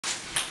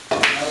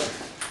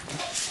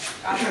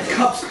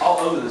Cups all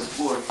over this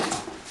floor.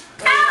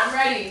 Wait, I'm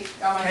ready.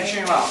 Got my Catch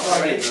hand. him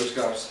out. I need those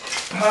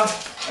cups.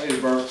 I need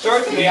a burp. Throw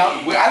it to me.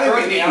 I think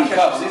we need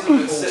cups. These have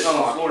been sitting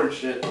on the floor and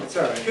shit. It's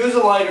alright. Who's a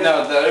lighter?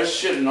 No, there's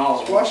shit in all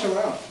of them. Wash them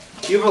out.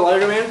 You have a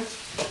lighter, man?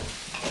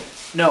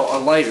 No, a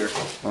lighter.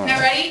 Now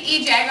ready?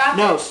 EJ, got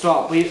No, this?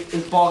 stop.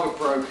 This ball got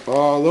broke.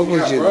 Oh, look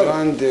what you broke.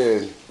 done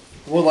did.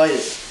 We'll light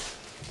it.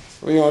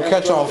 What, you gonna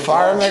catch on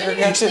fire, maker?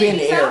 Catch it in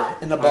the air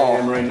in the ball. I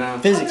am right now.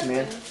 Physics,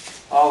 man.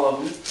 All of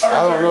them.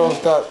 I don't know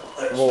if that.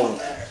 Well,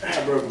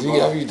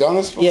 have you done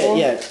this before?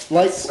 Yeah.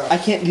 Light. I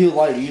can't do a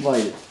lighter. You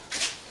light it.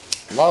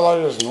 My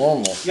lighter is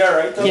normal. You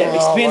alright though? Yeah,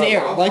 expand the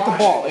air. Light the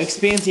ball. It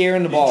expands the air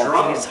in the ball.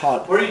 It gets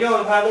hot. Where are you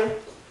going, Tyler?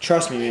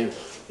 Trust me, man.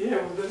 Yeah,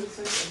 we're doing the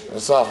same thing.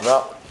 What's up,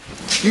 bro?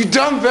 You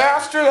dumb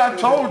bastard! I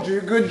told you.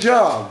 Good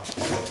job.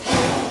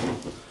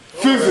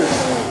 Physics.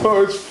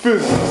 Oh, it's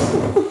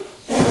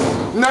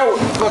physics. No,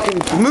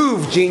 fucking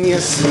move,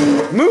 genius.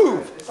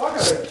 Move.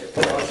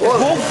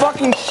 Bull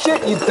fucking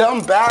shit, you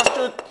dumb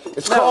bastard.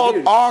 It's called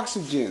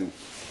oxygen.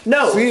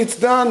 No. See, it's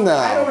done I know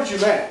now. what you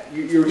meant.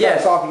 You were Yeah. trying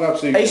to soften it up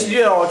so you I used to do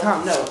it all the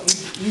time. No.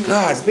 You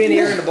God, expand the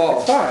air in the ball.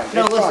 It's fine.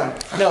 No, It's listen.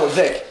 fine. No,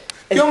 Vic.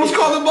 You almost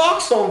called the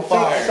box on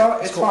fire.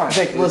 It's fine.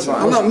 Vic, listen.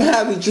 I'm not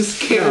mad, it just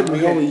scared me.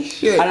 Holy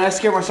shit. I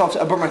scared myself.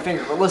 I burnt my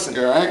finger. But listen,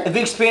 Alright. if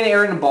you expand the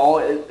air in the ball,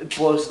 it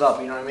blows it up.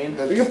 You know what I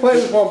mean? We can play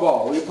with one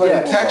ball. We can play Yeah.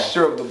 with The one ball.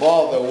 texture of the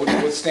ball, though,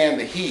 would withstand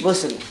the heat.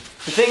 Listen,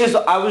 the thing is,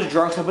 I was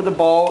drunk, so I put the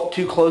ball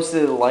too close to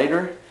the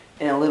lighter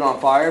and it lit on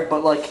fire.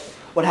 But like,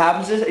 what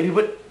happens is, if you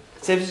put,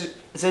 say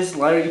this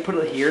lighter, you put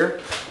it here,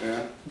 Yeah.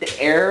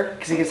 the air,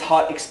 because it gets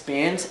hot,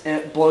 expands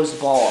and it blows the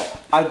ball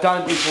up. I've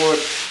done it before.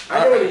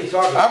 I know what you're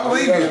talking about. I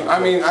believe you. I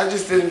mean, I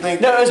just didn't think.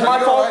 No, it's I my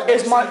know, fault. right?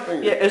 It's my Same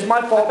thing. yeah, it's my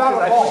fault I found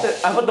because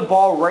a ball. I put the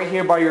ball right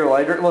here by your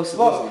lighter. Listen,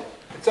 Look,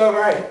 it's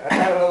alright. I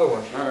have another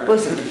one. Alright.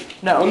 listen.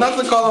 No. Well,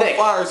 nothing caught on Vic,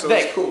 fire, so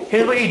Vic, it's cool.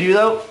 Here's what you do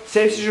though.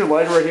 Say this is your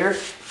lighter right here.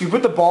 You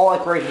put the ball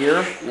like right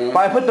here. But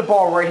I put the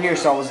ball right here,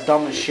 so I was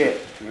dumb as shit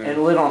and it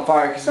lit on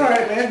fire. It's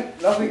alright, man.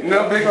 Nothing.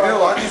 No big deal.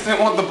 I just didn't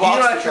want the You box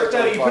know to that trick catch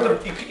though? on You fire.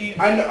 put the.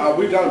 I know.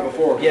 We've done it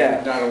before. Yeah.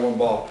 We've done it one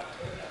ball.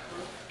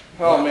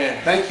 Oh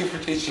man, thank you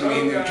for teaching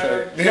me a new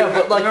trick. No,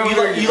 but like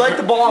you light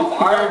the ball on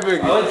fire. No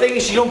big But the thing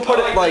is, you don't put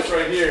it like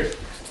right here.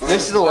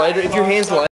 this is the lighter. If your hands light.